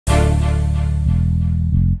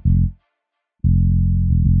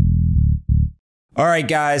All right,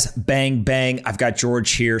 guys, bang, bang. I've got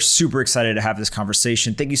George here. Super excited to have this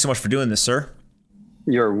conversation. Thank you so much for doing this, sir.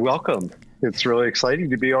 You're welcome. It's really exciting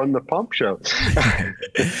to be on the Pomp Show.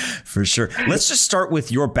 For sure. Let's just start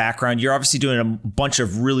with your background. You're obviously doing a bunch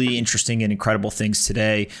of really interesting and incredible things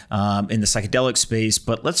today in the psychedelic space.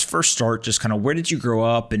 But let's first start just kind of where did you grow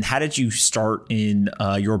up and how did you start in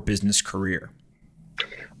your business career?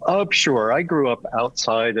 Sure. I grew up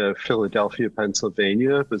outside of Philadelphia,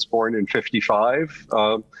 Pennsylvania. Was born in '55.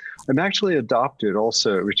 I'm actually adopted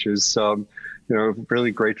also, which is really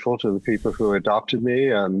grateful to the people who adopted me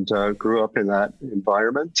and grew up in that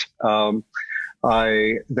environment.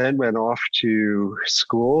 I then went off to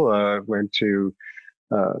school, went to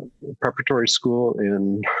preparatory school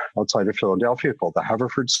outside of Philadelphia called the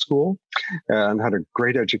Haverford School, and had a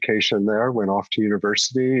great education there. Went off to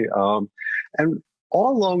university, and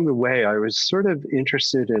all along the way, I was sort of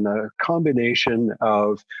interested in a combination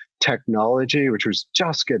of technology, which was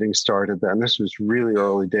just getting started then. This was really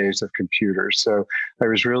early days of computers. So I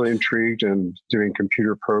was really intrigued in doing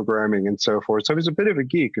computer programming and so forth. So I was a bit of a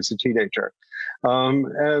geek as a teenager.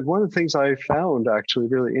 And one of the things I found actually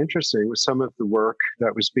really interesting was some of the work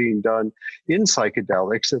that was being done in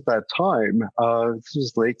psychedelics at that time. This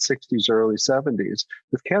was late 60s, early 70s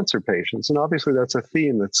with cancer patients. And obviously that's a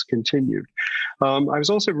theme that's continued. I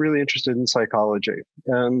was also really interested in psychology.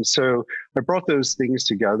 And so I brought those things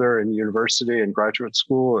together in university and graduate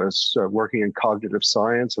school as working in cognitive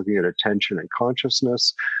science, looking at attention and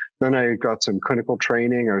consciousness. Then I got some clinical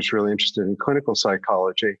training. I was really interested in clinical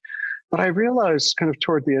psychology. But I realized kind of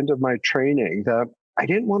toward the end of my training that I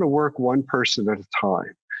didn't want to work one person at a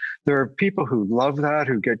time. There are people who love that,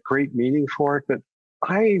 who get great meaning for it, but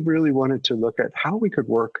I really wanted to look at how we could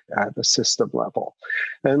work at a system level.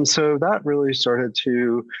 And so that really started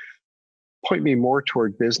to point me more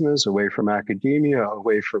toward business, away from academia,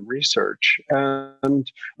 away from research.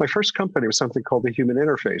 And my first company was something called the Human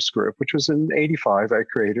Interface Group, which was in '85. I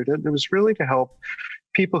created it. And it was really to help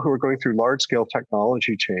people who were going through large-scale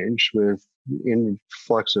technology change with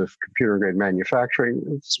influx of computer-grade manufacturing.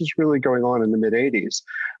 This was really going on in the mid-'80s.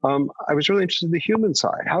 I was really interested in the human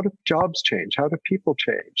side. How do jobs change? How do people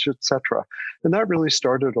change, et cetera? And that really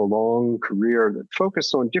started a long career that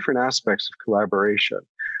focused on different aspects of collaboration.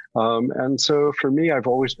 And so for me, I've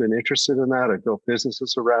always been interested in that. I built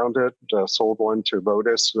businesses around it, sold one to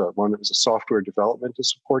Lotus, one that was a software development to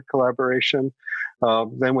support collaboration.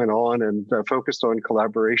 Then went on and focused on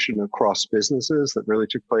collaboration across businesses that really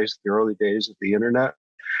took place in the early days of the internet.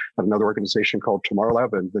 Had another organization called Tomorrow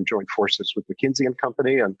Lab and then joined forces with McKinsey and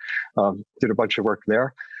Company and did a bunch of work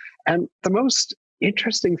there. And the most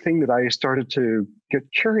interesting thing that I started to get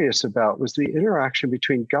curious about was the interaction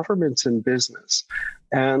between governments and business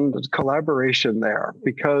and collaboration there,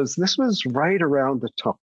 because this was right around the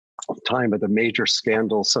time of the major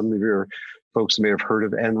scandals. Some of your folks may have heard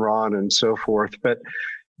of Enron and so forth, but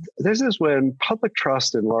this is when public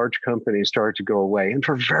trust in large companies started to go away, and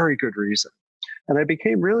for very good reason. And I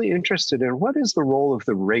became really interested in what is the role of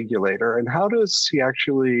the regulator and how does he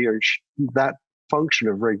actually, or that function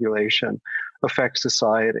of regulation affect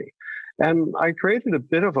society. And I created a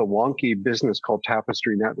bit of a wonky business called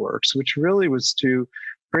Tapestry Networks, which really was to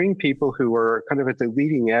bring people who were kind of at the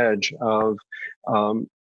leading edge of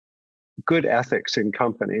good ethics in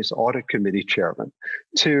companies, audit committee chairman,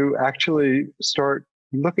 to actually start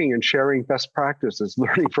looking and sharing best practices,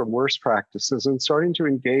 learning from worst practices, and starting to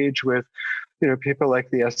engage with people like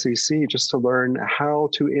the SEC just to learn how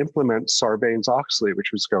to implement Sarbanes-Oxley,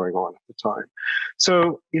 which was going on at the time.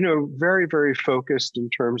 So, very, very focused in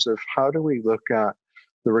terms of how do we look at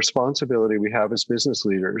the responsibility we have as business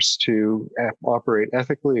leaders to operate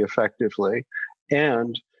ethically, effectively,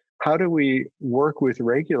 and how do we work with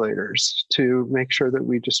regulators to make sure that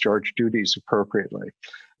we discharge duties appropriately?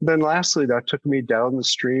 Then lastly, that took me down the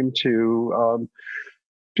stream to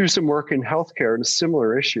do some work in healthcare in a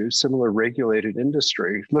similar issue, similar regulated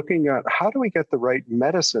industry, looking at how do we get the right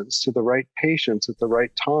medicines to the right patients at the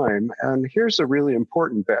right time? And here's a really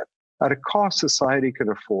important bit, at a cost society can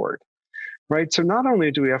afford, right? So not only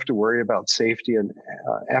do we have to worry about safety and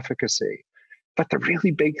efficacy, but the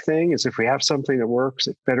really big thing is if we have something that works,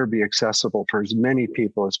 it better be accessible for as many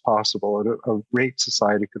people as possible at a rate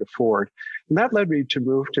society could afford. And that led me to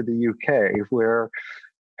move to the UK, where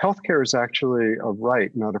healthcare is actually a right,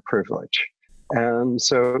 not a privilege. And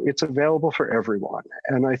so it's available for everyone.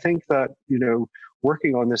 And I think that,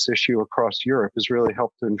 working on this issue across Europe has really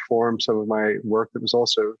helped to inform some of my work that was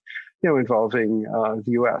also, involving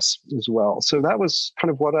the US as well. So that was kind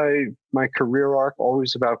of what my career arc,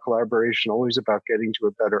 always about collaboration, always about getting to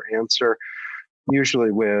a better answer. usually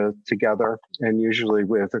together, and usually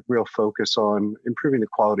with a real focus on improving the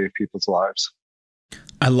quality of people's lives.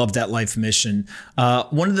 I love that life mission.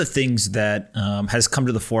 One of the things that has come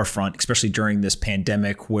to the forefront, especially during this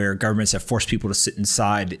pandemic where governments have forced people to sit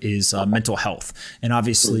inside, is mental health. And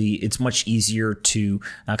obviously, it's much easier to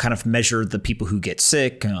kind of measure the people who get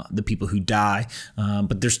sick, the people who die.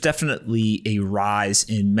 But there's definitely a rise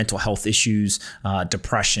in mental health issues,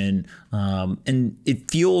 depression. And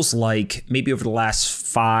it feels like maybe over the last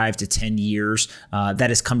 5 to 10 years,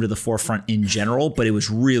 that has come to the forefront in general, but it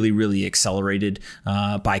was really, really accelerated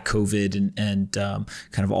by COVID and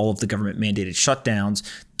kind of all of the government mandated shutdowns.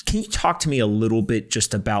 Can you talk to me a little bit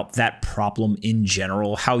just about that problem in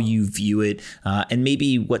general, how you view it, and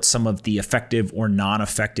maybe what some of the effective or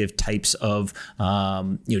non-effective types of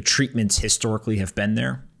treatments historically have been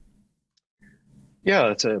there?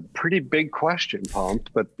 Yeah, it's a pretty big question, Pomp,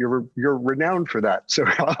 but you're renowned for that, so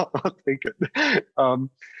I'll take it.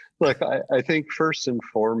 Look, I think first and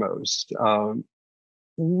foremost,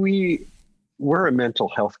 we're a mental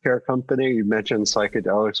health care company. You mentioned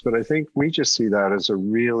psychedelics, but I think we just see that as a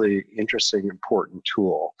really interesting, important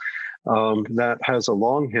tool that has a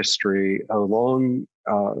long history, a lot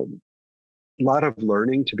of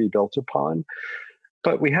learning to be built upon.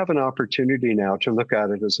 But we have an opportunity now to look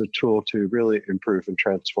at it as a tool to really improve and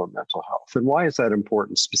transform mental health. And why is that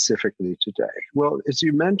important specifically today? Well, as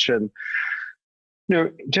you mentioned,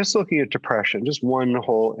 just looking at depression, just one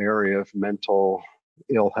whole area of mental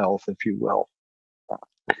ill health, if you will,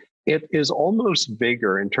 it is almost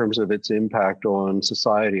bigger in terms of its impact on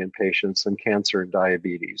society and patients than cancer and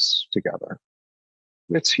diabetes together.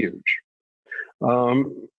 It's huge.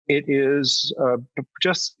 It is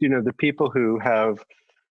just, the people who have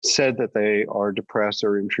said that they are depressed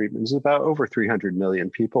or in treatment is about over 300 million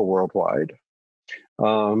people worldwide.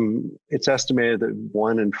 It's estimated that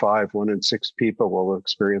 1 in 5, 1 in 6 people will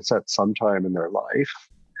experience that sometime in their life.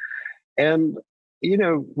 And,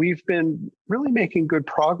 we've been really making good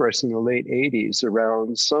progress in the late 80s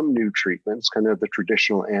around some new treatments, kind of the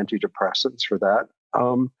traditional antidepressants for that.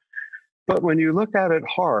 But when you look at it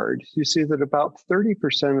hard, you see that about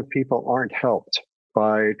 30% of people aren't helped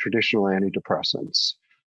by traditional antidepressants.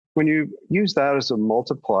 When you use that as a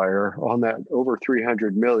multiplier on that over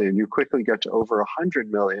 300 million, you quickly get to over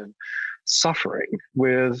 100 million suffering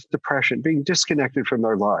with depression, being disconnected from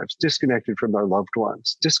their lives, disconnected from their loved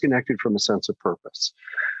ones, disconnected from a sense of purpose.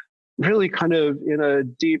 Really kind of in a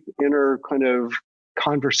deep inner kind of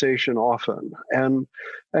conversation often, and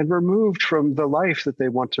removed from the life that they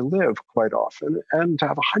want to live quite often. And to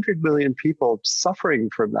have 100 million people suffering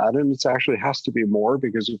from that, and it actually has to be more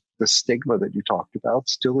because of the stigma that you talked about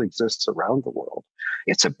still exists around the world.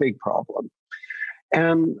 It's a big problem.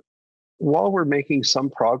 And while we're making some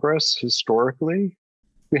progress historically,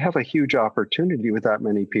 we have a huge opportunity with that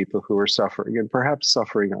many people who are suffering, and perhaps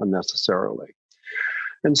suffering unnecessarily.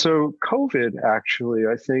 And so COVID, actually,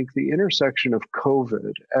 I think the intersection of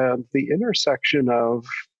COVID and the intersection of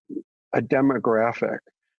a demographic,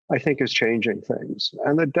 I think is changing things.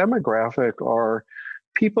 And the demographic are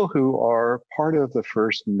people who are part of the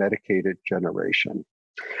first medicated generation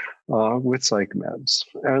with psych meds.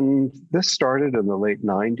 And this started in the late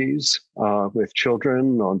 90s with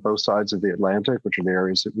children on both sides of the Atlantic, which are the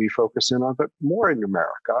areas that we focus in on, but more in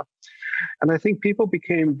America. And I think people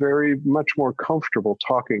became very much more comfortable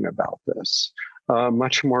talking about this,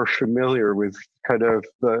 much more familiar with kind of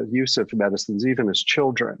the use of medicines, even as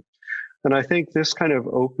children. And I think this kind of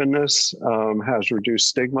openness has reduced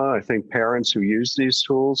stigma. I think parents who use these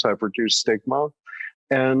tools have reduced stigma.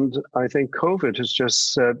 And I think COVID has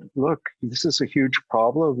just said, look, this is a huge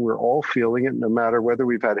problem. We're all feeling it, no matter whether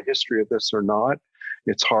we've had a history of this or not.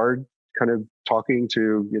 It's hard kind of talking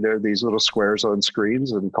to, these little squares on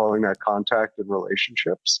screens and calling that contact and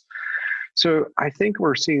relationships. So I think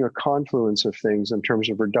we're seeing a confluence of things in terms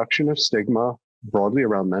of reduction of stigma broadly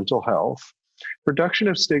around mental health, reduction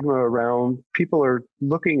of stigma around people are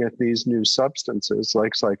looking at these new substances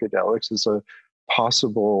like psychedelics as a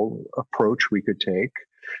possible approach we could take.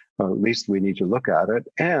 At least we need to look at it,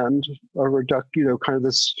 and a kind of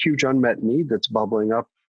this huge unmet need that's bubbling up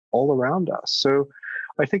all around us. So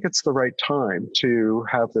I think it's the right time to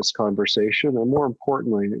have this conversation, and more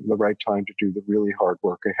importantly, the right time to do the really hard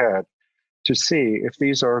work ahead to see if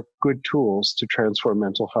these are good tools to transform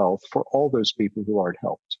mental health for all those people who aren't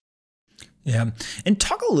helped. Yeah. And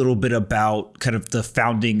talk a little bit about kind of the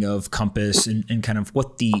founding of Compass and kind of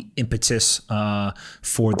what the impetus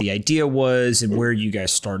for the idea was and where you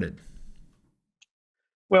guys started.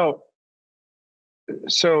 Well,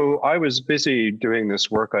 So I was busy doing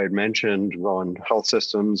this work I had mentioned on health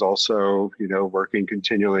systems, also, working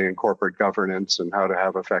continually in corporate governance and how to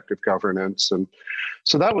have effective governance. And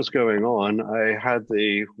so that was going on. I had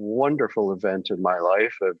the wonderful event in my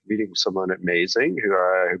life of meeting someone amazing who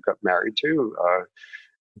I got married to,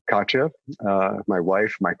 Katya, my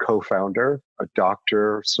wife, my co-founder, a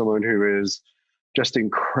doctor, someone who is just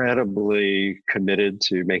incredibly committed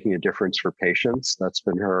to making a difference for patients. That's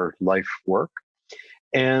been her life work.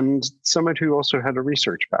 And someone who also had a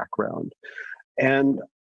research background. And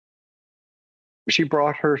she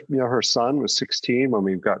brought her son was 16 when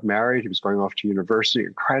we got married. He was going off to university,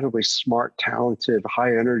 incredibly smart, talented,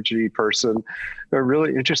 high energy person,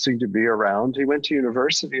 really interesting to be around. He went to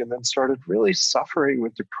university and then started really suffering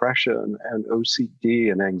with depression and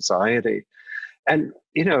OCD and anxiety. And,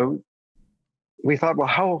 we thought, well,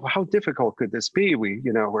 how difficult could this be? We're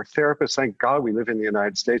therapists. Thank God we live in the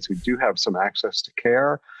United States. We do have some access to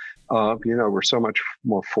care. We're so much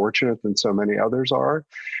more fortunate than so many others are.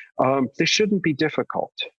 This shouldn't be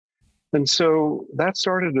difficult. And so that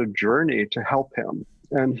started a journey to help him.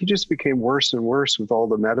 And he just became worse and worse with all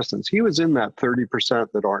the medicines. He was in that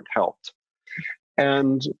 30% that aren't helped.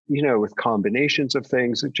 And, with combinations of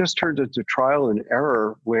things, it just turned into trial and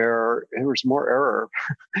error where there was more error.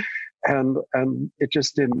 And it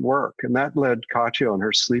just didn't work. And that led Katya on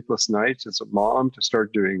her sleepless nights as a mom to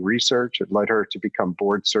start doing research. It led her to become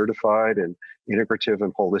board certified in integrative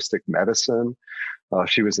and holistic medicine.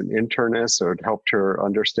 She was an internist, so it helped her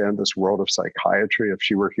understand this world of psychiatry. If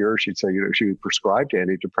she were here, she'd say, she prescribed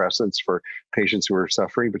antidepressants for patients who were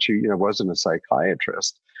suffering, but she, wasn't a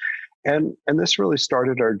psychiatrist. And this really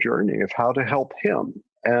started our journey of how to help him.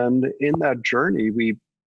 And in that journey, we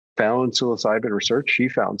found psilocybin research. She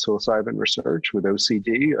found psilocybin research with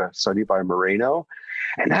OCD, a study by Moreno.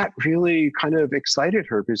 And that really kind of excited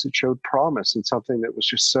her because it showed promise in something that was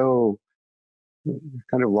just so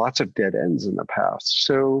kind of lots of dead ends in the past.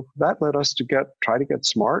 So that led us to try to get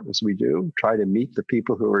smart as we do, try to meet the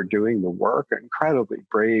people who are doing the work, incredibly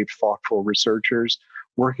brave, thoughtful researchers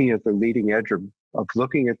working at the leading edge of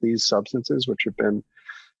looking at these substances, which have been,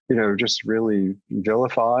 just really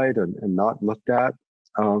vilified and not looked at.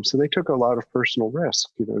 So they took a lot of personal risk,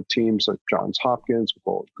 teams like Johns Hopkins, with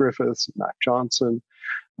Walt Griffiths, Matt Johnson,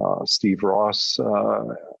 Steve Ross,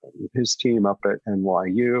 his team up at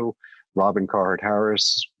NYU, Robin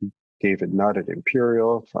Carhart-Harris, David Nutt at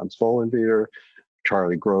Imperial, Franz Vollenweider,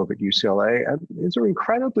 Charlie Grove at UCLA. And these are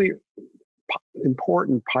incredibly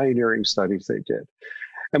important pioneering studies they did.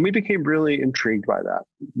 And we became really intrigued by that.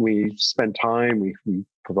 We spent time, we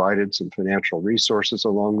provided some financial resources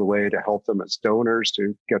along the way to help them as donors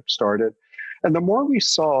to get started. And the more we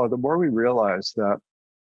saw, the more we realized that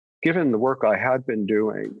given the work I had been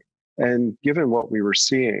doing and given what we were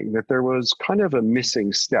seeing, that there was kind of a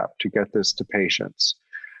missing step to get this to patients.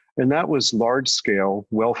 And that was large scale,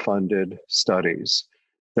 well-funded studies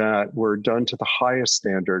that were done to the highest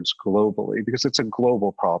standards globally, because it's a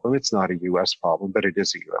global problem. It's not a US problem, but it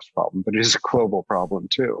is a US problem, but it is a global problem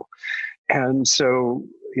too. And so,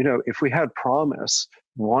 if we had promise,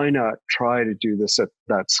 why not try to do this at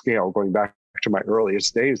that scale, going back to my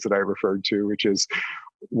earliest days that I referred to, which is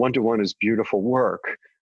one-to-one is beautiful work.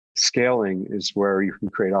 Scaling is where you can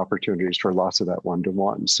create opportunities for lots of that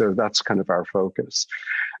one-to-one. So that's kind of our focus.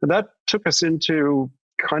 And that took us into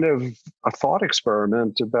kind of a thought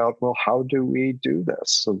experiment about, well, how do we do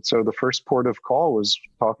this? And so the first port of call was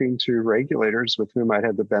talking to regulators with whom I'd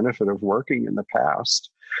had the benefit of working in the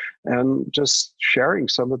past and just sharing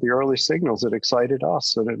some of the early signals that excited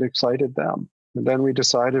us and it excited them. And then we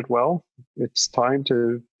decided, well, it's time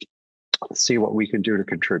to see what we can do to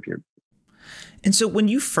contribute. And so when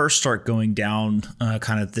you first start going down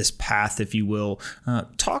kind of this path, if you will,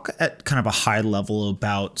 talk at kind of a high level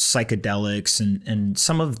about psychedelics and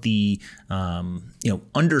some of the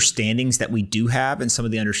understandings that we do have and some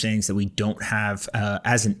of the understandings that we don't have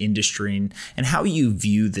as an industry, and how you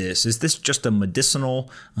view this. Is this just a medicinal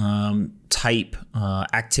type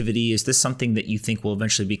activity? Is this something that you think will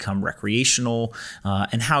eventually become recreational?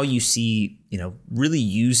 And how you see really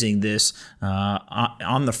using this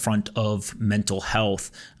on the front of mental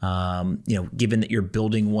health, given that you're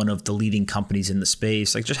building one of the leading companies in the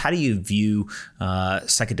space, like just how do you view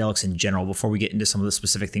psychedelics in general before we get into some of the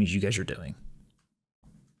specific things you guys are doing?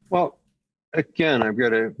 Well, again, I'm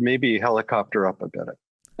going to maybe helicopter up a bit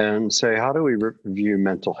and say, how do we view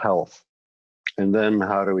mental health? And then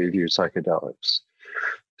how do we view psychedelics?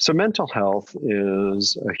 So mental health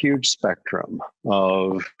is a huge spectrum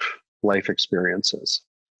of life experiences.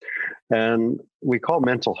 And we call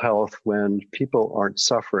mental health when people aren't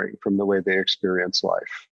suffering from the way they experience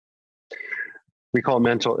life. we call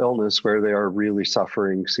mental illness, where they are really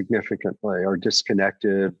suffering significantly, are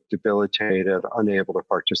disconnected, debilitated, unable to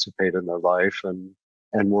participate in their life,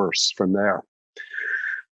 and worse from there.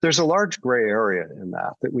 There's a large gray area in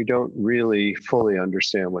that we don't really fully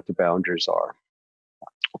understand what the boundaries are.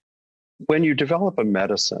 When you develop a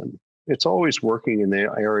medicine, it's always working in the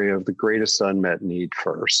area of the greatest unmet need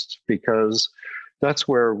first, because that's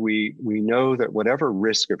where we know that whatever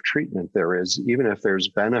risk of treatment there is, even if there's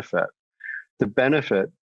benefit, the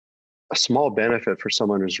benefit, a small benefit for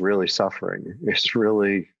someone who's really suffering, is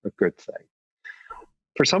really a good thing.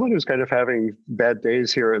 For someone who's kind of having bad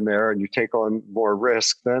days here and there, and you take on more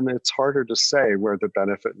risk, then it's harder to say where the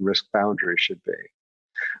benefit and risk boundary should be.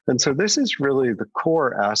 And so this is really the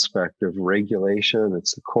core aspect of regulation.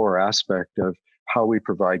 It's the core aspect of how we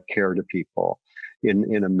provide care to people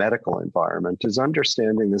in a medical environment, is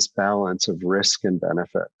understanding this balance of risk and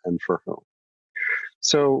benefit, and for whom.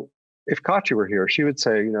 So if Katya were here, she would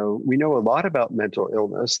say, we know a lot about mental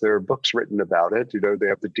illness. There are books written about it. They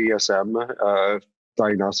have the DSM,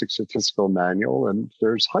 Diagnostic Statistical Manual, and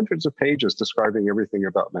there's hundreds of pages describing everything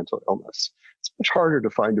about mental illness. It's much harder to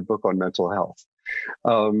find a book on mental health.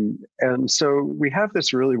 And so we have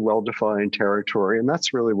this really well-defined territory, and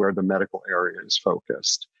that's really where the medical area is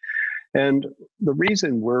focused. And the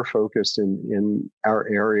reason we're focused in our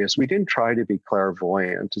areas, we didn't try to be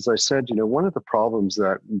clairvoyant. As I said, one of the problems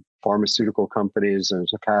that pharmaceutical companies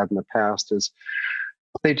have had in the past is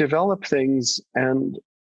they develop things and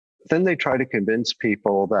then they try to convince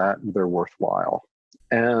people that they're worthwhile.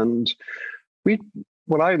 And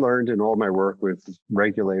what I learned in all my work with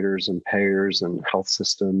regulators and payers and health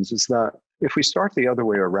systems is that if we start the other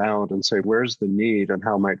way around and say, where's the need and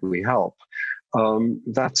how might we help?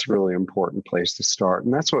 That's a really important place to start.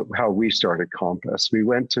 And that's how we started Compass. We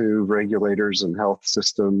went to regulators and health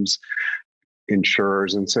systems,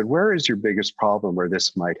 insurers, and said, where is your biggest problem where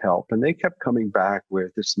this might help? And they kept coming back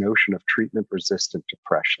with this notion of treatment-resistant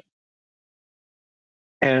depression.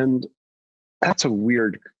 And that's a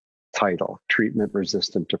weird title,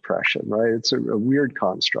 treatment-resistant depression, right? It's a weird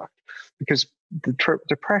construct, because the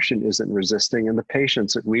depression isn't resisting, and the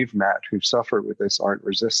patients that we've met who suffer with this aren't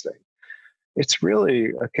resisting. It's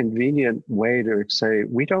really a convenient way to say,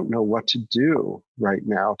 we don't know what to do right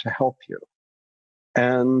now to help you.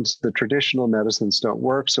 And the traditional medicines don't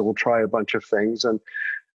work, so we'll try a bunch of things. And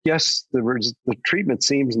yes, the treatment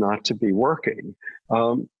seems not to be working.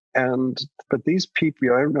 But these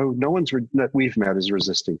people, I don't know, no one's that we've met is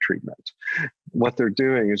resisting treatment. What they're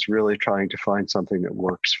doing is really trying to find something that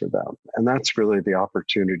works for them. And that's really the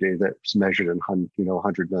opportunity that's measured in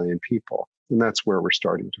 100 million people. And that's where we're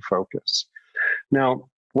starting to focus. Now,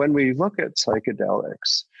 when we look at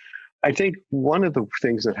psychedelics, I think one of the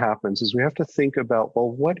things that happens is we have to think about,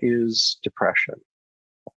 well, what is depression?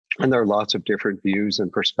 And there are lots of different views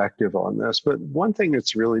and perspective on this. But one thing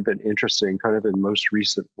that's really been interesting, kind of in most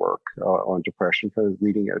recent work on depression, kind of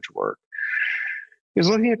leading edge work, is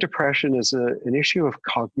looking at depression as an issue of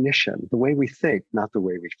cognition, the way we think, not the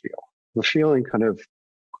way we feel. The feeling kind of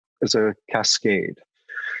is a cascade.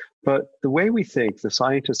 But the way we think, the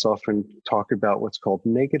scientists often talk about what's called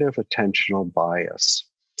negative attentional bias.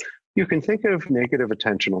 You can think of negative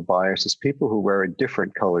attentional bias as people who wear a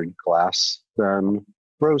different colored glass than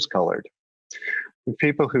rose-colored.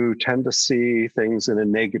 People who tend to see things in a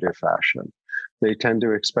negative fashion. They tend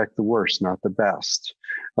to expect the worst, not the best.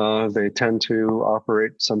 They tend to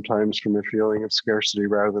operate sometimes from a feeling of scarcity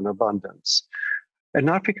rather than abundance. And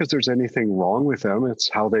not because there's anything wrong with them, it's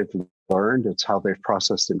how they've learned, it's how they've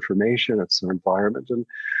processed information, it's their environment.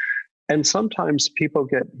 And sometimes people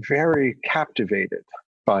get very captivated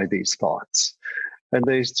by these thoughts. And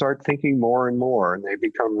they start thinking more and more, and they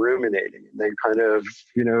become ruminating, and they kind of,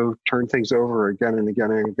 turn things over again and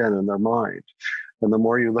again and again in their mind. And the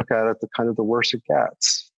more you look at it, the worse it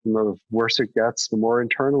gets. And the worse it gets, the more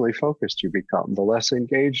internally focused you become, the less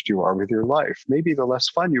engaged you are with your life, maybe the less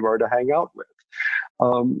fun you are to hang out with.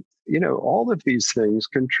 All of these things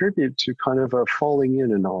contribute to kind of a falling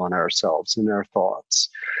in and on ourselves and our thoughts.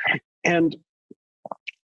 And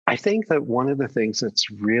I think that one of the things that's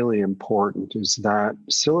really important is that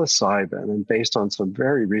psilocybin, and based on some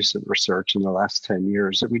very recent research in the last 10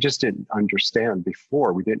 years that we just didn't understand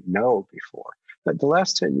before, we didn't know before, but the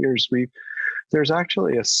last 10 years, there's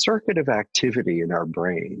actually a circuit of activity in our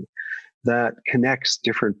brain that connects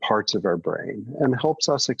different parts of our brain and helps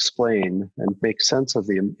us explain and make sense of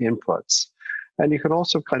the inputs. And you can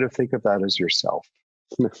also kind of think of that as yourself.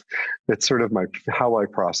 It's sort of how I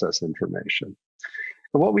process information.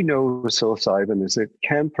 And what we know with psilocybin is it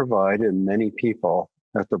can provide in many people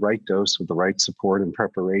at the right dose with the right support and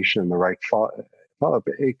preparation and the right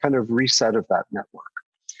a kind of reset of that network.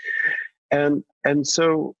 And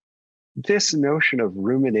so this notion of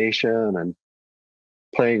rumination and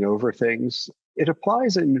playing over things, it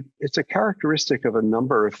applies it's a characteristic of a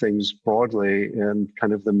number of things broadly in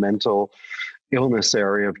kind of the mental illness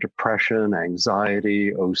area of depression,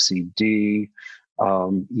 anxiety, OCD,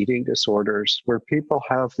 eating disorders, where people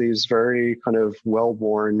have these very kind of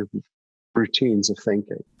well-worn routines of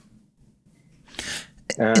thinking.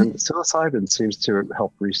 And psilocybin seems to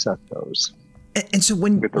help reset those. And so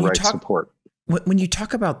when with the right support. When you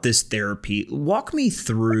talk about this therapy, walk me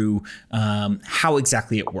through how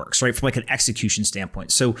exactly it works, right? From like an execution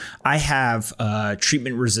standpoint. So I have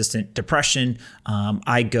treatment-resistant depression.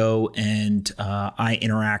 I go and I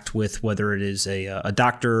interact with whether it is a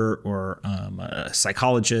doctor or a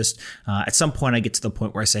psychologist. At some point, I get to the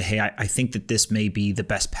point where I say, hey, I think that this may be the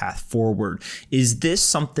best path forward. Is this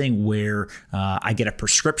something where I get a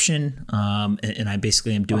prescription and I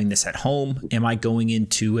basically am doing this at home? Am I going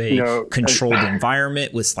into a controlled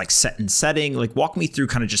environment with like set and setting? Like, walk me through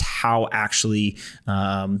kind of just how actually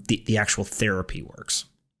the actual therapy works.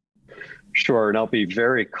 Sure. And I'll be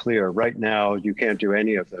very clear. Right now, you can't do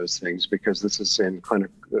any of those things because this is in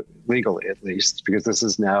legally, at least, because this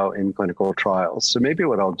is now in clinical trials. So maybe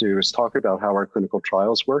what I'll do is talk about how our clinical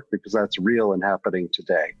trials work, because that's real and happening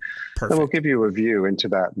today. Perfect. And we'll give you a view into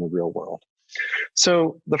that in the real world.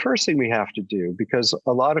 So the first thing we have to do, because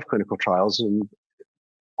a lot of clinical trials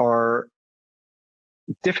are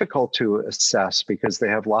difficult to assess because they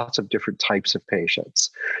have lots of different types of patients.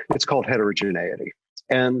 It's called heterogeneity.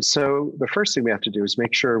 And so the first thing we have to do is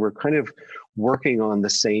make sure we're kind of working on the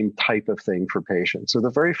same type of thing for patients. So the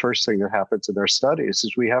very first thing that happens in our studies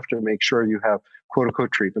is we have to make sure you have quote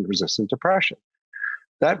unquote treatment-resistant depression.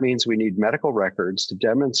 That means we need medical records to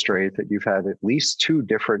demonstrate that you've had at least 2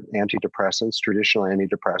 different antidepressants, traditional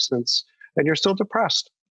antidepressants, and you're still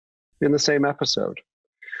depressed in the same episode.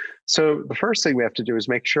 So the first thing we have to do is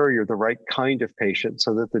make sure you're the right kind of patient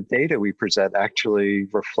so that the data we present actually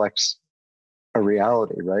reflects a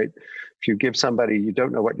reality, right? If you give somebody, you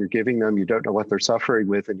don't know what you're giving them, you don't know what they're suffering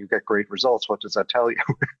with, and you get great results, what does that tell you,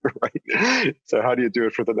 right? So how do you do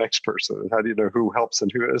it for the next person? How do you know who helps and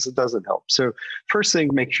who doesn't help? So first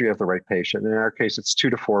thing, make sure you have the right patient. In our case, it's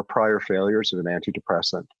 2 to 4 prior failures of an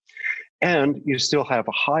antidepressant. And you still have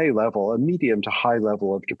a high level, a medium to high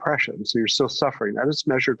level of depression. So you're still suffering. That is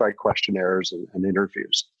measured by questionnaires and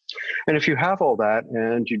interviews. And if you have all that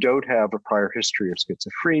and you don't have a prior history of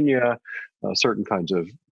schizophrenia, certain kinds of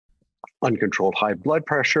uncontrolled high blood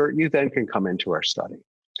pressure, you then can come into our study.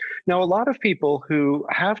 Now, a lot of people who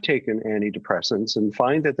have taken antidepressants and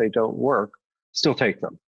find that they don't work still take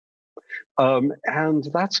them. And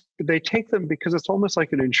they take them because it's almost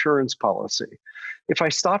like an insurance policy. If I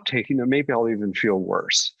stop taking them, maybe I'll even feel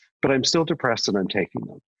worse, but I'm still depressed and I'm taking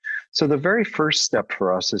them. So the very first step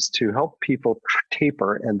for us is to help people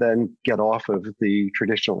taper and then get off of the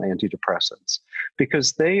traditional antidepressants,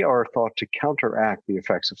 because they are thought to counteract the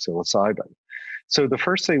effects of psilocybin. So the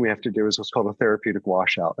first thing we have to do is what's called a therapeutic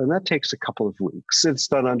washout, and that takes a couple of weeks. It's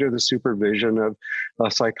done under the supervision of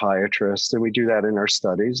a psychiatrist, and we do that in our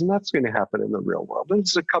studies, and that's going to happen in the real world. And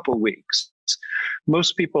it's a couple of weeks.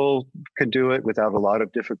 Most people can do it without a lot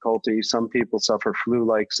of difficulty. Some people suffer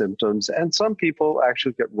flu-like symptoms, and some people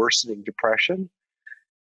actually get worsening depression.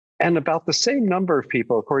 And about the same number of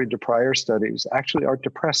people, according to prior studies, actually aren't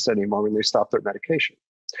depressed anymore when they stop their medication.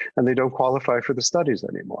 And they don't qualify for the studies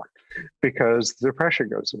anymore because the depression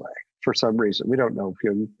goes away for some reason. We don't know.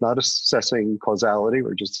 We're not assessing causality,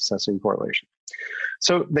 we're just assessing correlation.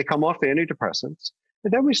 So they come off the antidepressants,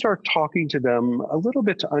 and then we start talking to them a little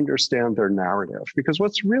bit to understand their narrative, because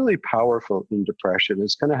what's really powerful in depression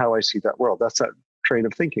is kind of how I see that world. That's that train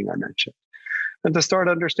of thinking I mentioned. And to start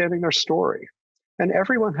understanding their story. And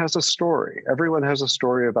everyone has a story. Everyone has a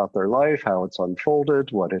story about their life, how it's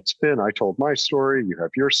unfolded, what it's been. I told my story, you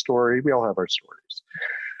have your story, we all have our stories.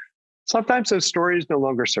 Sometimes those stories no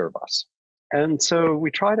longer serve us. And so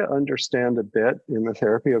we try to understand a bit in the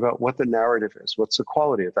therapy about what the narrative is, what's the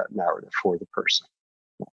quality of that narrative for the person.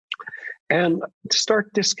 And to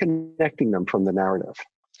start disconnecting them from the narrative.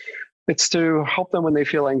 It's to help them when they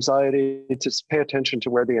feel anxiety, to pay attention to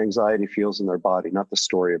where the anxiety feels in their body, not the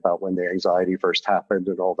story about when the anxiety first happened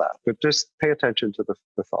and all that, but just pay attention to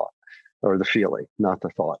the thought or the feeling, not the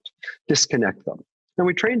thought. Disconnect them. And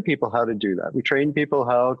we train people how to do that. We train people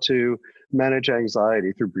how to manage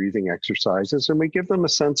anxiety through breathing exercises, and we give them a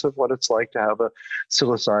sense of what it's like to have a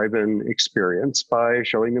psilocybin experience by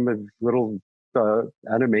showing them a little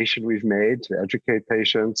animation we've made to educate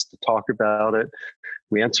patients, to talk about it.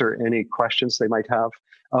 We answer any questions they might have.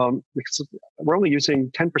 Because we're only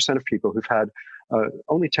using 10% of people who've had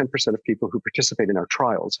only 10% of people who participate in our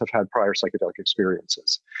trials have had prior psychedelic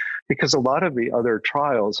experiences, because a lot of the other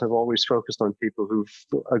trials have always focused on people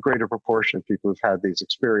a greater proportion of people who've had these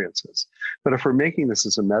experiences. But if we're making this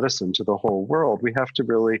as a medicine to the whole world, we have to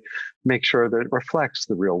really make sure that it reflects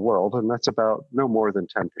the real world. And that's about no more than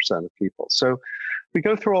 10% of people. So we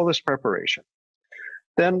go through all this preparation.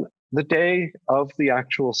 Then the day of the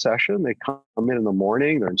actual session, they come in the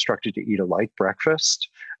morning, they're instructed to eat a light breakfast.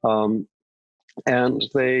 And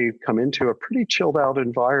they come into a pretty chilled out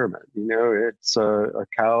environment. It's a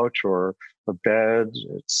couch or a bed,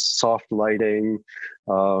 it's soft lighting.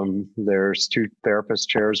 There's 2 therapist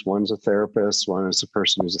chairs. One's a therapist, one is the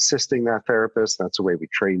person who's assisting that therapist. That's the way we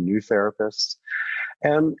train new therapists.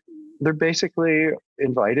 And they're basically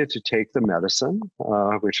invited to take the medicine,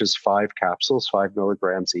 which is 5 capsules, 5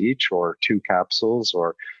 milligrams each, or 2 capsules,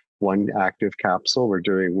 or 1 active capsule. We're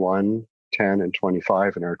doing 1, 10, and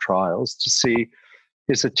 25 in our trials to see,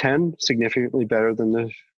 is the 10 significantly better than the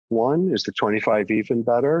 1? Is the 25 even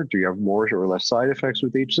better? Do you have more or less side effects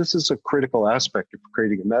with each? This is a critical aspect of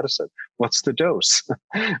creating a medicine. What's the dose,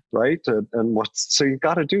 right? So you've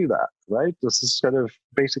got to do that, right? This is kind of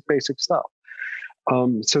basic stuff.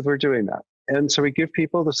 So we're doing that. And so we give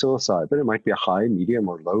people the psilocybin. It might be a high, medium,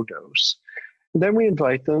 or low dose. And then we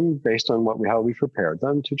invite them, based on how we prepared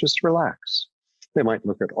them, to just relax. They might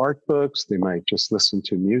look at art books. They might just listen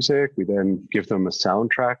to music. We then give them a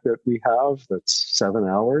soundtrack that we have that's 7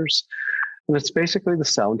 hours. And it's basically the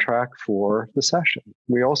soundtrack for the session.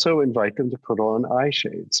 We also invite them to put on eye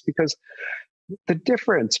shades, because the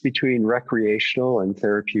difference between recreational and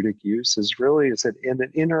therapeutic use is it in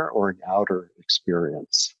an inner or an outer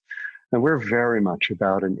experience? And we're very much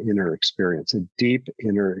about an inner experience, a deep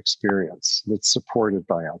inner experience that's supported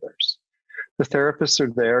by others. The therapists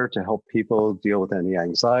are there to help people deal with any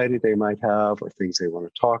anxiety they might have, or things they want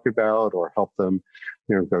to talk about, or help them,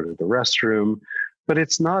 go to the restroom. But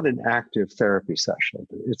it's not an active therapy session.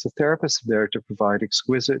 It's a therapist there to provide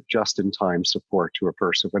exquisite, just-in-time support to a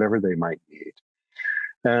person, whatever they might need.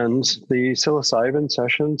 And the psilocybin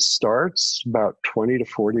session starts about 20 to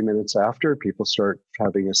 40 minutes after. People start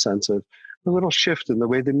having a sense of a little shift in the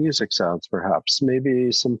way the music sounds, perhaps,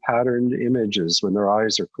 maybe some patterned images when their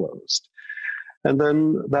eyes are closed. And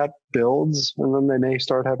then that builds, and then they may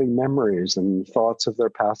start having memories and thoughts of their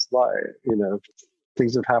past life,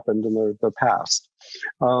 things that happened in the past.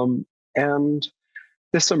 And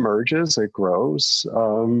this emerges, it grows.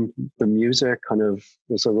 The music kind of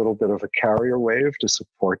is a little bit of a carrier wave to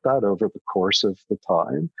support that over the course of the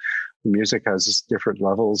time. The music has different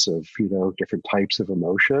levels of, different types of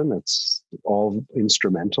emotion. It's all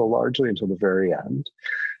instrumental largely until the very end.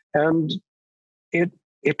 And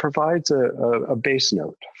it provides a base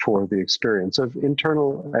note for the experience of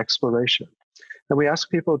internal exploration. And we ask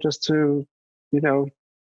people just to,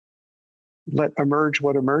 let emerge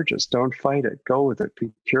what emerges. Don't fight it. Go with it.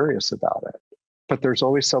 Be curious about it. But there's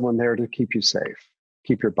always someone there to keep you safe,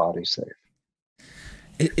 keep your body safe.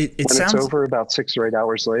 When it's over, about 6 or 8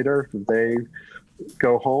 hours later, they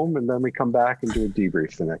go home, and then we come back and do a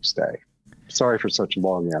debrief the next day. Sorry for such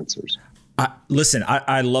long answers. Listen,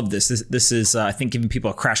 I love this. This is, I think, giving people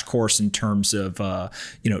a crash course in terms of,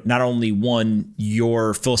 not only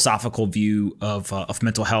your philosophical view of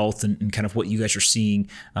mental health and kind of what you guys are seeing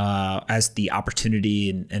as the opportunity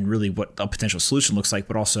and really what a potential solution looks like,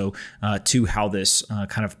 but also to how this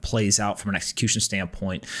kind of plays out from an execution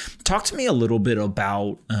standpoint. Talk to me a little bit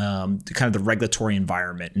about kind of the regulatory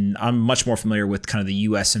environment. And I'm much more familiar with kind of the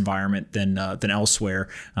U.S. environment than elsewhere.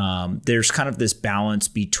 There's kind of this balance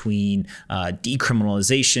between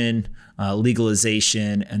decriminalization,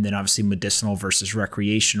 legalization, and then obviously medicinal versus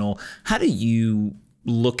recreational. How do you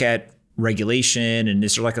look at regulation, and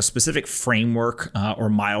is there like a specific framework or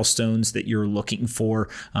milestones that you're looking for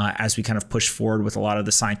as we kind of push forward with a lot of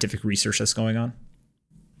the scientific research that's going on?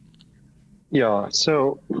 Yeah,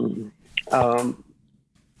 so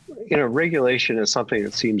regulation is something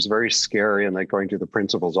that seems very scary and like going to the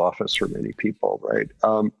principal's office for many people, right?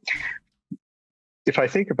 If I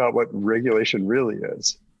think about what regulation really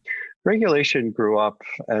is, regulation grew up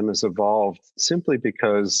and has evolved simply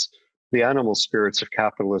because the animal spirits of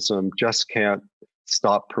capitalism just can't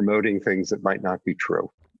stop promoting things that might not be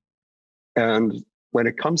true. And when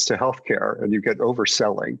it comes to healthcare and you get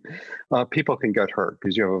overselling, people can get hurt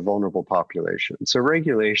because you have a vulnerable population. So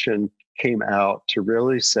regulation came out to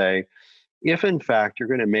really say, if in fact you're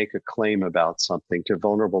going to make a claim about something to a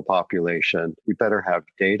vulnerable population, we better have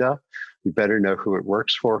data. We better know who it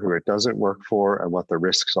works for, who it doesn't work for, and what the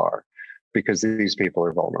risks are, because these people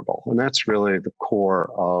are vulnerable. And that's really the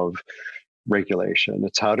core of regulation.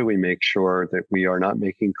 It's how do we make sure that we are not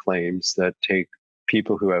making claims that take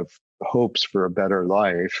people who have hopes for a better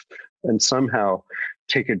life and somehow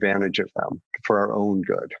take advantage of them for our own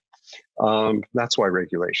good. That's why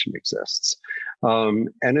regulation exists. And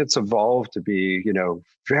it's evolved to be,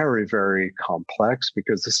 very, very complex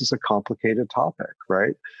because this is a complicated topic,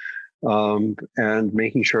 right? And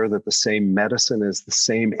making sure that the same medicine is the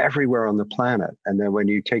same everywhere on the planet. And then when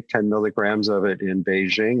you take 10 milligrams of it in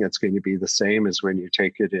Beijing, it's going to be the same as when you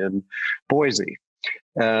take it in Boise.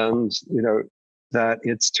 And, that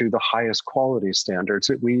it's to the highest quality standards,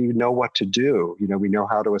 that we know what to do. We know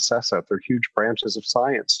how to assess that. There are huge branches of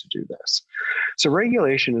science to do this. So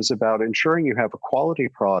regulation is about ensuring you have a quality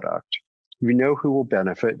product. You know who will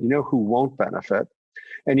benefit, you know who won't benefit,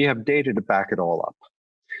 and you have data to back it all up.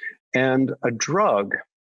 And a drug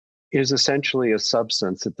is essentially a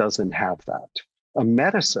substance that doesn't have that. A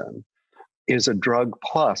medicine is a drug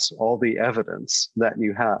plus all the evidence that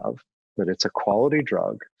you have that it's a quality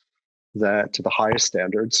drug, that to the highest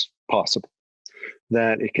standards possible,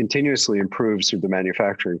 that it continuously improves through the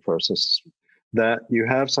manufacturing process, that you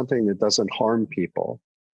have something that doesn't harm people,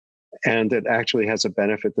 and that actually has a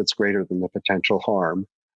benefit that's greater than the potential harm,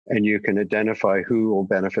 and you can identify who will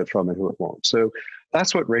benefit from it, who it won't. So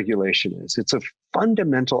that's what regulation is. It's a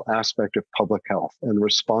fundamental aspect of public health and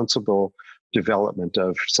responsible development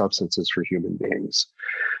of substances for human beings.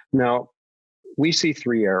 Now, we see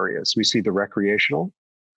three areas. We see the recreational.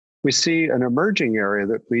 We see an emerging area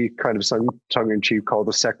that we kind of tongue-in-cheek call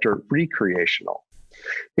the sector recreational.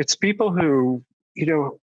 It's people who,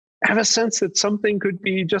 have a sense that something could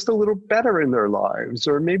be just a little better in their lives,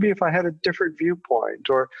 or maybe if I had a different viewpoint,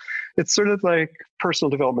 or it's sort of like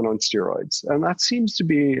personal development on steroids. And that seems to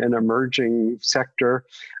be an emerging sector.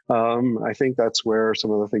 I think that's where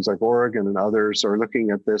some of the things like Oregon and others are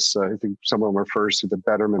looking at this. I think someone refers to the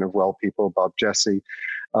betterment of well people, Bob Jesse,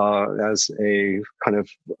 as a kind of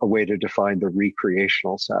a way to define the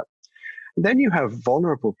recreational set. And then you have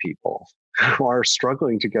vulnerable people who are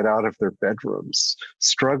struggling to get out of their bedrooms,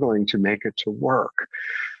 struggling to make it to work,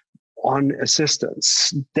 on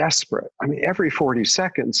assistance, desperate. I mean, every 40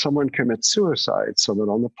 seconds, someone commits suicide, someone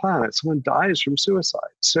on the planet, someone dies from suicide.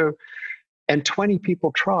 So, and 20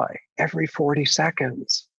 people try every 40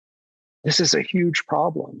 seconds. This is a huge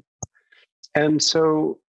problem. And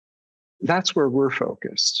so that's where we're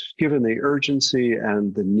focused, given the urgency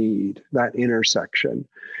and the need, that intersection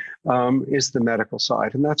is the medical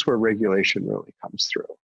side. And that's where regulation really comes through.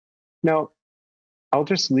 Now, I'll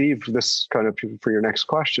just leave this kind of for your next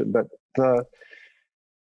question, but the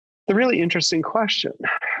really interesting question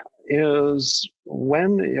is,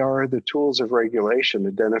 when are the tools of regulation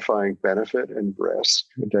identifying benefit and risk,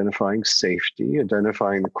 identifying safety,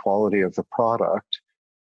 identifying the quality of the product,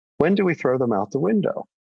 when do we throw them out the window?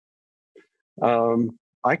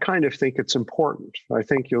 I kind of think it's important. I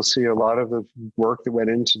think you'll see a lot of the work that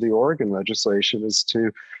went into the Oregon legislation is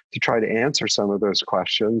to try to answer some of those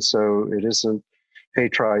questions. So it isn't, hey,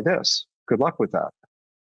 try this. Good luck with that.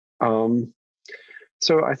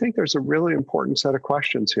 So I think there's a really important set of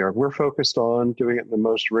questions here. We're focused on doing it in the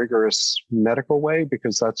most rigorous medical way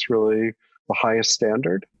because that's really the highest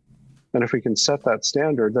standard. And if we can set that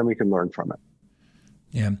standard, then we can learn from it.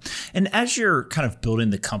 Yeah. And as you're kind of building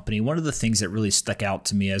the company, one of the things that really stuck out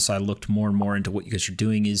to me as I looked more and more into what you guys are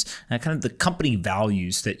doing is kind of the company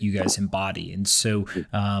values that you guys embody. And so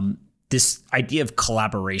this idea of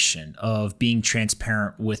collaboration, of being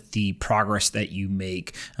transparent with the progress that you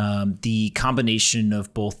make, the combination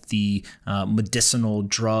of both the medicinal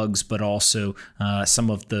drugs, but also some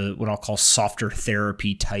of the what I'll call softer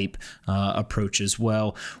therapy type approach as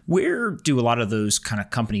well. Where do a lot of those kind of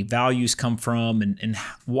company values come from, and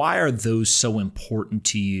why are those so important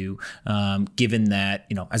to you? Given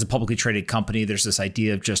that, as a publicly traded company, there's this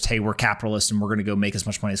idea of just, hey, we're capitalists and we're going to go make as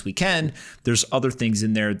much money as we can. There's other things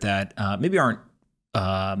in there that maybe aren't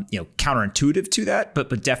counterintuitive to that,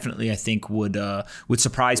 but definitely I think would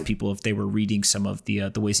surprise people if they were reading some of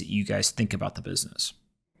the ways that you guys think about the business.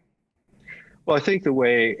 Well, I think the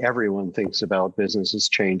way everyone thinks about business is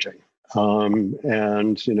changing.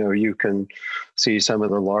 And you can see some of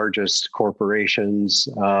the largest corporations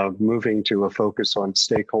moving to a focus on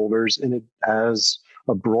stakeholders in it as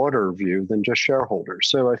a broader view than just shareholders.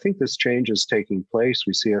 So I think this change is taking place.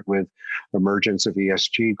 We see it with emergence of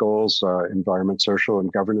ESG goals, environment, social,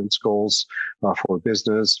 and governance goals for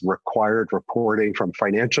business, required reporting from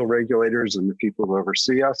financial regulators and the people who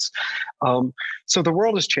oversee us. So the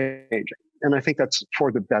world is changing, and I think that's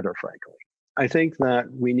for the better, frankly. I think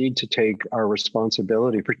that we need to take our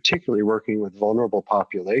responsibility, particularly working with vulnerable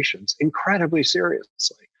populations, incredibly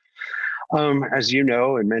seriously. As you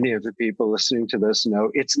know, and many of the people listening to this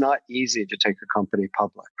know, it's not easy to take a company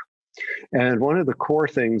public. And one of the core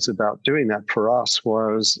things about doing that for us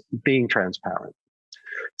was being transparent.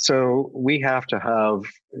 So we have to have,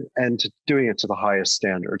 and doing it to the highest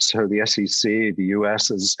standards. So the SEC, the US,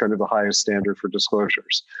 is kind of the highest standard for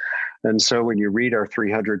disclosures. And so when you read our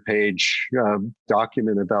 300-page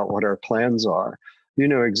document about what our plans are, you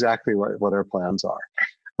know exactly what our plans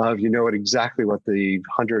are. You know exactly what the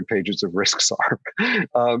 100 pages of risks are.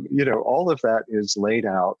 You know, all of that is laid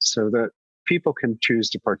out so that people can choose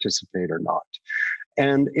to participate or not.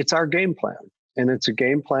 And it's our game plan. And it's a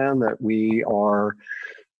game plan that we are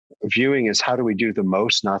viewing as how do we do the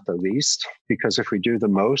most, not the least. Because if we do the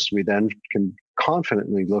most, we then can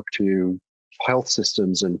confidently look to health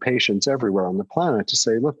systems and patients everywhere on the planet to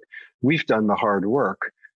say, look, we've done the hard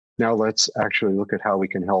work. Now let's actually look at how we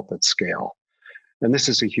can help at scale. And this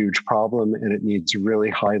is a huge problem, and it needs a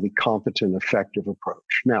really highly competent, effective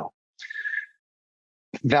approach. Now,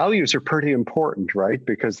 values are pretty important, right?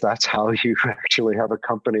 Because that's how you actually have a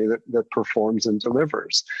company that performs and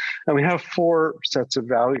delivers. And we have 4 sets of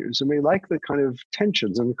values, and we like the kind of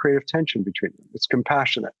tensions and the creative tension between them. It's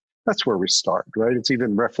compassionate. That's where we start, right? It's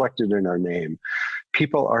even reflected in our name.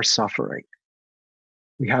 People are suffering.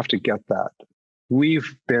 We have to get that.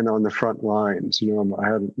 We've been on the front lines. You know, I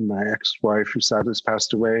had my ex-wife who sadly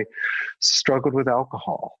passed away, struggled with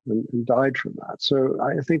alcohol and died from that. So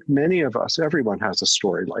I think many of us, everyone has a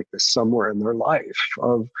story like this somewhere in their life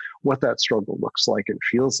of what that struggle looks like and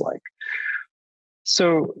feels like.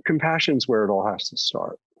 So compassion's where it all has to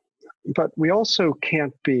start. But we also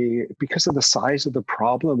can't be, because of the size of the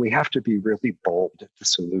problem, we have to be really bold at the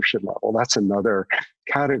solution level. That's another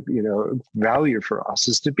value for us,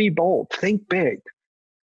 is to be bold, think big,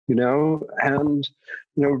 and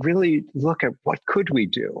really look at what could we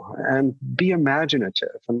do and be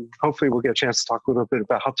imaginative. And hopefully we'll get a chance to talk a little bit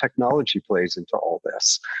about how technology plays into all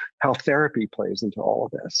this, how therapy plays into all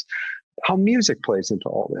of this, how music plays into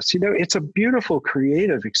all this. It's a beautiful,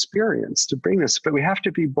 creative experience to bring this, but we have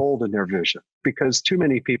to be bold in their vision because too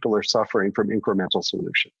many people are suffering from incremental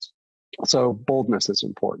solutions. So boldness is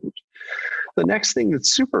important. The next thing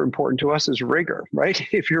that's super important to us is rigor, right?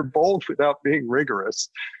 If you're bold without being rigorous,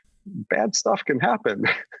 bad stuff can happen.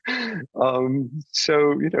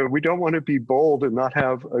 So we don't want to be bold and not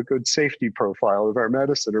have a good safety profile of our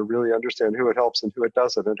medicine or really understand who it helps and who it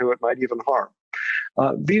doesn't and who it might even harm.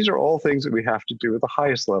 These are all things that we have to do with the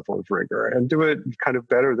highest level of rigor and do it kind of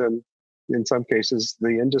better than, in some cases,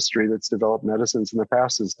 the industry that's developed medicines in the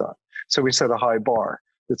past has done. So we set a high bar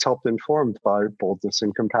that's helped informed by boldness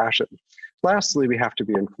and compassion. Lastly, we have to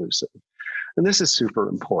be inclusive. And this is super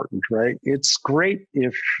important, right? It's great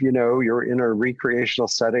if, you're in a recreational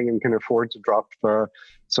setting and can afford to drop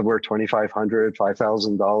somewhere $2,500,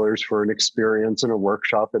 $5,000 for an experience in a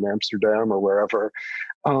workshop in Amsterdam or wherever.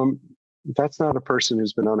 That's not a person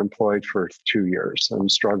who's been unemployed for 2 years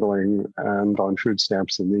and struggling and on food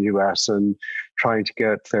stamps in the US and trying to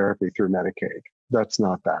get therapy through Medicaid. That's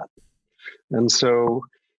not that. And so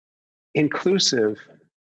inclusive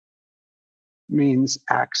means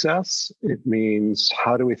access. It means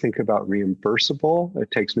how do we think about reimbursable?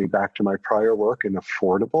 It takes me back to my prior work in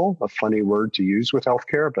affordable, a funny word to use with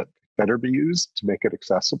healthcare, but better be used to make it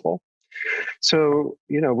accessible. So,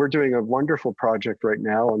 we're doing a wonderful project right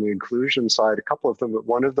now on the inclusion side, a couple of them, but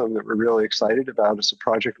one of them that we're really excited about is a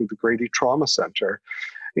project with the Grady Trauma Center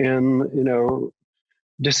in,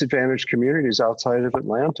 disadvantaged communities outside of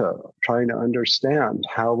Atlanta, trying to understand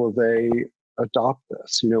how will they adopt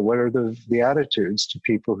this? What are the attitudes to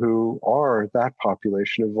people who are that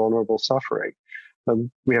population of vulnerable suffering?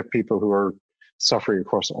 We have people who are suffering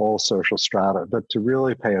across all social strata, but to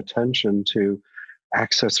really pay attention to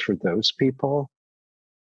access for those people,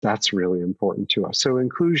 that's really important to us. So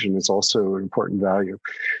inclusion is also an important value.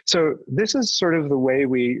 So this is sort of the way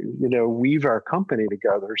we, weave our company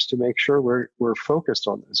together is to make sure we're focused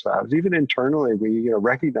on those values. Even internally, we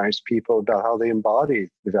recognize people about how they embody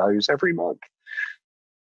the values every month.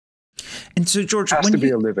 And so, George, it has to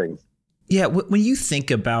be a living. Yeah, when you think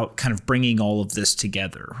about kind of bringing all of this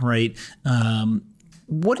together, right?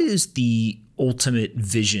 What is the ultimate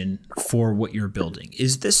vision for what you're building?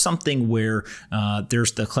 Is this something where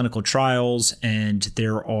there's the clinical trials and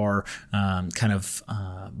there are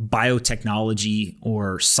biotechnology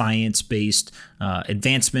or science-based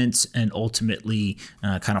advancements and ultimately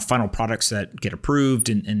kind of final products that get approved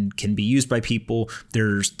and can be used by people?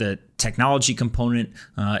 There's the technology component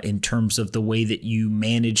in terms of the way that you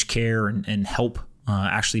manage care and help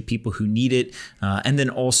actually people who need it, and then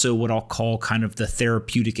also what I'll call kind of the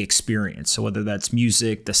therapeutic experience. So whether that's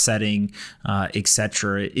music, the setting,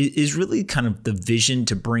 etc., is really kind of the vision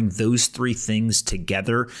to bring those three things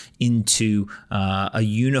together into a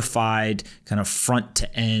unified kind of front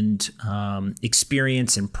to end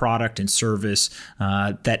experience and product and service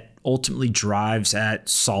that ultimately drives at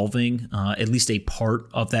solving at least a part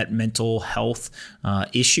of that mental health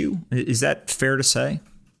issue. Is that fair to say?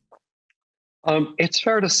 It's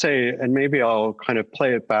fair to say, and maybe I'll kind of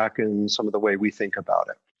play it back in some of the way we think about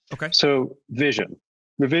it. Okay. So vision.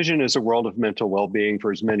 The vision is a world of mental well-being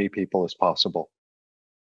for as many people as possible.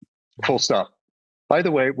 Full stop. By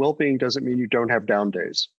the way, well-being doesn't mean you don't have down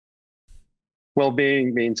days.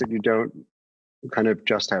 Well-being means that you don't kind of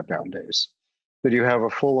just have down days, that you have a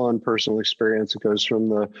full-on personal experience that goes from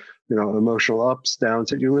the emotional ups, downs,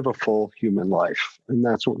 that you live a full human life. And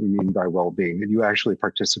that's what we mean by well-being, that you actually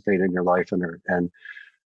participate in your life and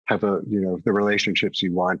have the relationships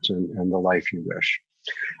you want and the life you wish.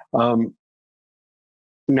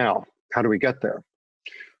 Now, how do we get there?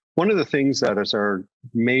 One of the things that is our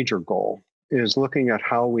major goal is looking at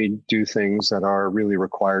how we do things that are really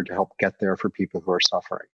required to help get there for people who are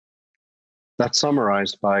suffering. That's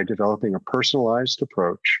summarized by developing a personalized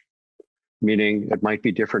approach, meaning it might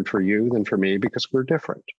be different for you than for me because we're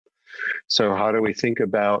different. So how do we think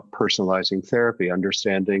about personalizing therapy,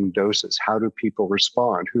 understanding doses? How do people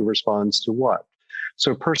respond? Who responds to what?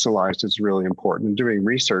 So personalized is really important, and doing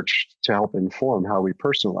research to help inform how we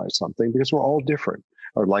personalize something, because we're all different.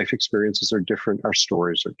 Our life experiences are different. Our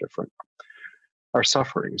stories are different. Our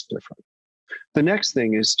suffering is different. The next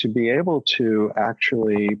thing is to be able to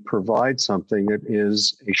actually provide something that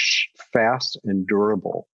is a fast and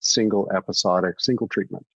durable, single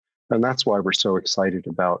treatment. And that's why we're so excited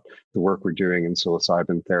about the work we're doing in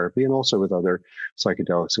psilocybin therapy and also with other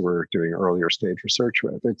psychedelics that we're doing earlier stage research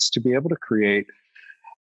with. It's to be able to create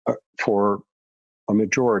for a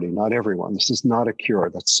majority, not everyone. This is not a cure.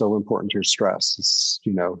 That's so important to stress.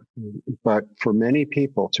 But for many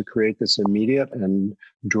people to create this immediate and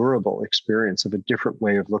durable experience of a different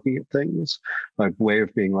way of looking at things, a way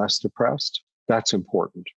of being less depressed, that's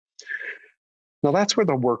important. Now, that's where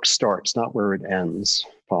the work starts, not where it ends,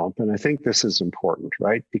 Pomp. And I think this is important,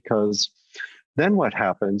 right? Because then what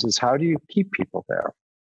happens is, how do you keep people there?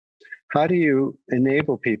 How do you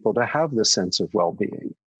enable people to have this sense of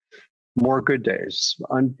well-being? More good days,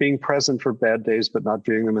 being present for bad days, but not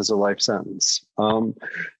viewing them as a life sentence.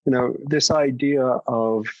 This idea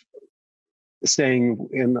of staying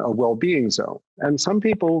in a well-being zone. And some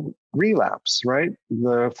people relapse, right?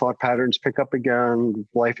 The thought patterns pick up again,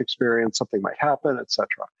 life experience, something might happen, etc.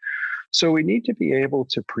 So we need to be able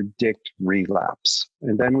to predict relapse,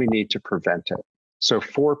 and then we need to prevent it. So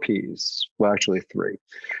 4 Ps, well, actually 3.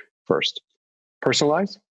 First,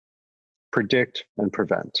 personalize, predict, and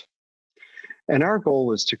prevent. And our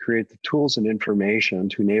goal is to create the tools and information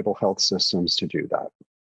to enable health systems to do that.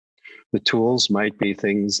 The tools might be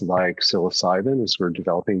things like psilocybin, as we're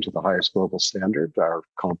developing to the highest global standard, our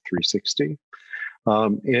Comp 360.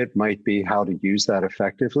 It might be how to use that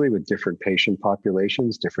effectively with different patient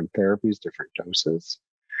populations, different therapies, different doses.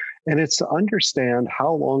 And it's to understand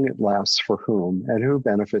how long it lasts for whom, and who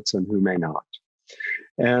benefits and who may not.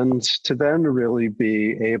 And to then really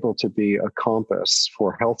be able to be a compass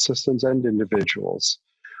for health systems and individuals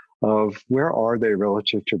of where are they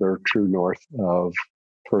relative to their true north of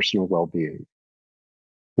personal well-being.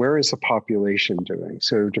 Where is the population doing?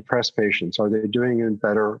 So depressed patients, are they doing it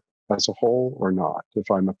better as a whole or not?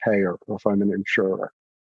 If I'm a payer or if I'm an insurer,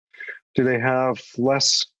 do they have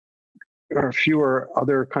less or fewer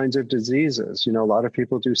other kinds of diseases? A lot of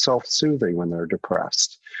people do self-soothing when they're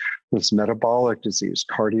depressed. There's metabolic disease,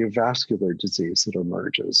 cardiovascular disease that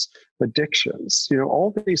emerges, addictions,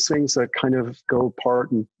 all these things that kind of go part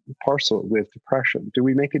and parcel with depression. Do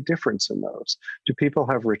we make a difference in those? Do people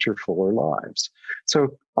have richer, fuller lives?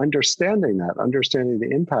 So understanding the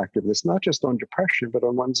impact of this, not just on depression, but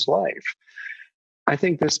on one's life, I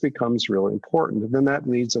think this becomes really important. And then that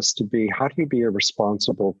leads us to how do you be a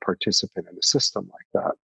responsible participant in a system like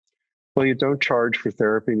that? Well, you don't charge for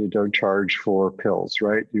therapy and you don't charge for pills,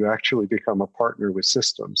 right? You actually become a partner with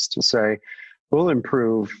systems to say, we'll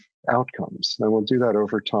improve outcomes and we'll do that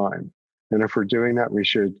over time. And if we're doing that, we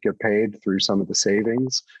should get paid through some of the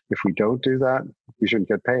savings. If we don't do that, we shouldn't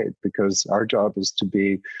get paid, because our job is to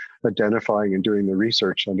be identifying and doing the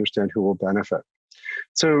research to understand who will benefit.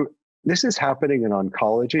 So this is happening in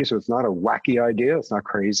oncology. So it's not a wacky idea. It's not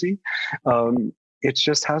crazy. It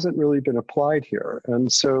just hasn't really been applied here.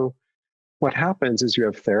 And so what happens is you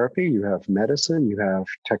have therapy, you have medicine, you have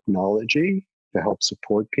technology to help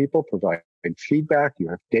support people, provide feedback, you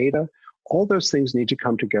have data. All those things need to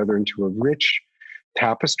come together into a rich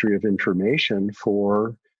tapestry of information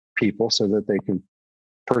for people so that they can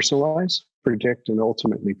personalize, predict, and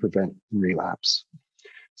ultimately prevent relapse.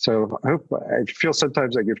 So I feel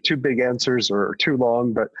sometimes I give too big answers or too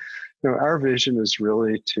long, but our vision is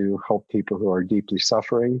really to help people who are deeply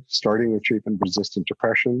suffering, starting with treatment-resistant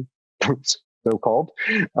depression, so-called,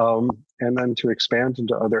 and then to expand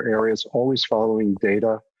into other areas, always following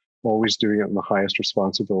data, always doing it in the highest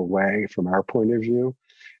responsible way from our point of view,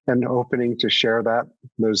 and opening to share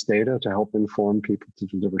those data to help inform people to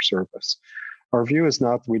deliver service. Our view is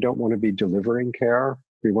not that we don't want to be delivering care.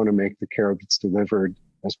 We want to make the care that's delivered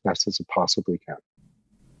as best as it possibly can.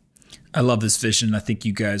 I love this vision. I think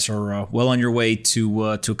you guys are well on your way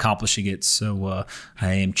to accomplishing it. So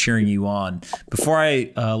I am cheering you on. Before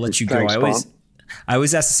I let you go, Thanks, I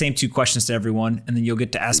always ask the same two questions to everyone, and then you'll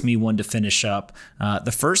get to ask me one to finish up.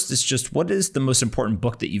 The first is just, what is the most important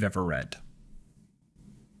book that you've ever read?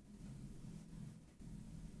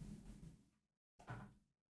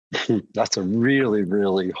 That's a really,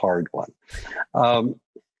 really hard one.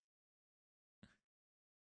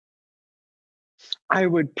 I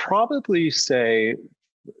would probably say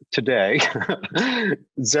today,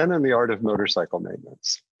 Zen and the Art of Motorcycle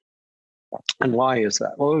Maintenance. And why is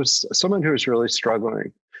that? Well, it was someone who was really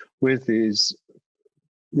struggling with these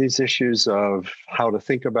issues of how to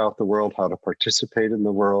think about the world, how to participate in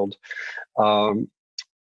the world,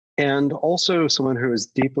 and also someone who is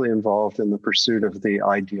deeply involved in the pursuit of the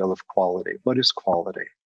ideal of quality. What is quality?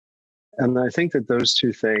 And I think that those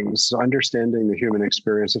two things, understanding the human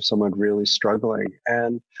experience of someone really struggling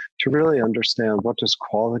and to really understand what does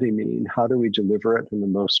quality mean, how do we deliver it in the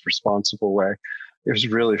most responsible way, it was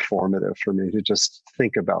really formative for me to just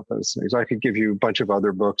think about those things. I could give you a bunch of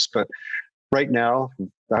other books, but right now,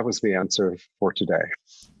 that was the answer for today.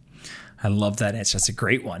 I love that answer. That's a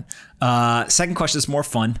great one. Second question is more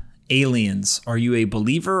fun. Aliens, are you a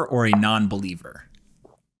believer or a non-believer?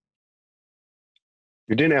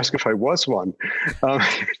 You didn't ask if I was one. Got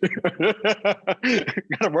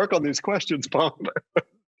to work on these questions, Pomp.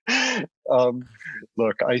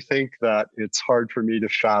 Look, I think that it's hard for me to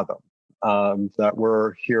fathom that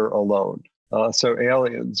we're here alone. So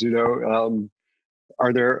aliens,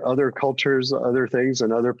 are there other cultures, other things,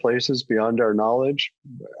 and other places beyond our knowledge?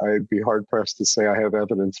 I'd be hard pressed to say I have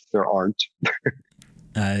evidence that there aren't.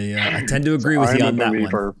 I tend to agree with you on that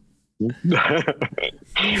one.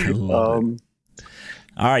 I love it.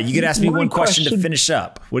 All right, you could ask me one question to finish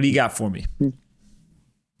up. What do you got for me?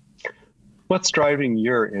 What's driving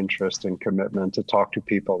your interest and commitment to talk to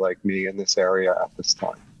people like me in this area at this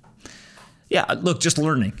time? Yeah, look, just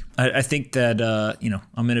learning. I think that,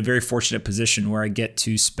 I'm in a very fortunate position where I get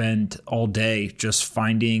to spend all day just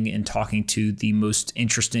finding and talking to the most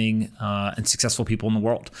interesting and successful people in the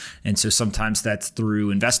world. And so sometimes that's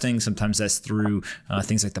through investing. Sometimes that's through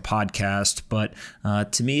things like the podcast. But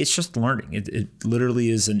to me, it's just learning. It literally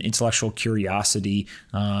is an intellectual curiosity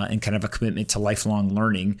and kind of a commitment to lifelong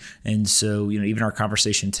learning. And so, even our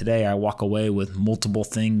conversation today, I walk away with multiple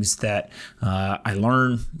things that I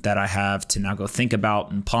learn that I have to now go think about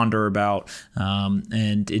and ponder about.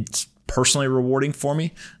 And it's personally rewarding for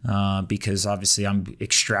me because obviously I'm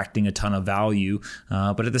extracting a ton of value.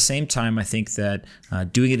 But at the same time, I think that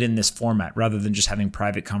doing it in this format, rather than just having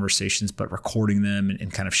private conversations, but recording them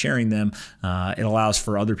and kind of sharing them, it allows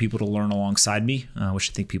for other people to learn alongside me, which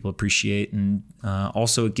I think people appreciate. And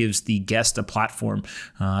also it gives the guest a platform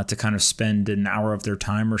to kind of spend an hour of their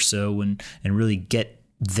time or so and really get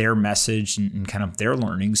their message and kind of their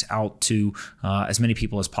learnings out to as many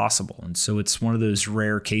people as possible. And so it's one of those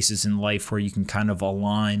rare cases in life where you can kind of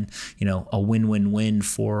align, a win-win-win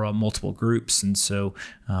for multiple groups. And so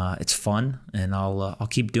it's fun, and I'll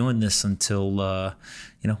keep doing this until,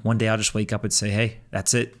 one day I'll just wake up and say, hey,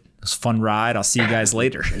 that's it. It was a fun ride. I'll see you guys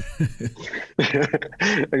later.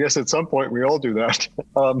 I guess at some point we all do that.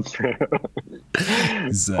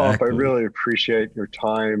 Exactly. Pomp, I really appreciate your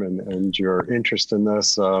time and your interest in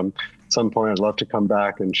this. At some point, I'd love to come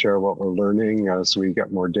back and share what we're learning as we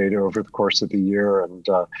get more data over the course of the year. And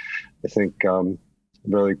I think I'm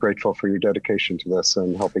really grateful for your dedication to this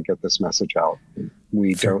and helping get this message out.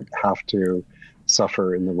 We don't have to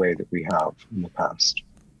suffer in the way that we have in the past.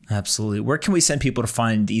 Absolutely. Where can we send people to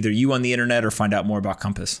find either you on the internet or find out more about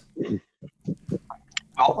Compass?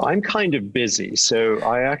 Well, I'm kind of busy, so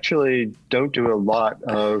I actually don't do a lot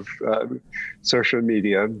of social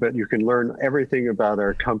media, but you can learn everything about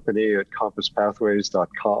our company at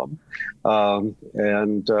compasspathways.com.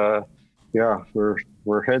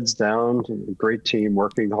 We're heads down, a great team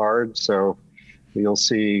working hard. So you'll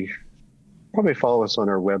see Probably follow us on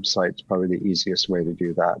our website. It's probably the easiest way to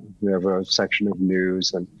do that. We have a section of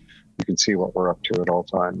news, and you can see what we're up to at all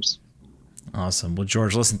times. Awesome. Well,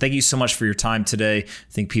 George, listen, thank you so much for your time today.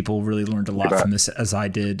 I think people really learned a lot from this, as I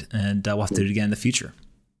did, and we'll have to do it again in the future.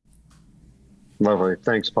 Lovely.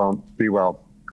 Thanks, Pomp. Be well.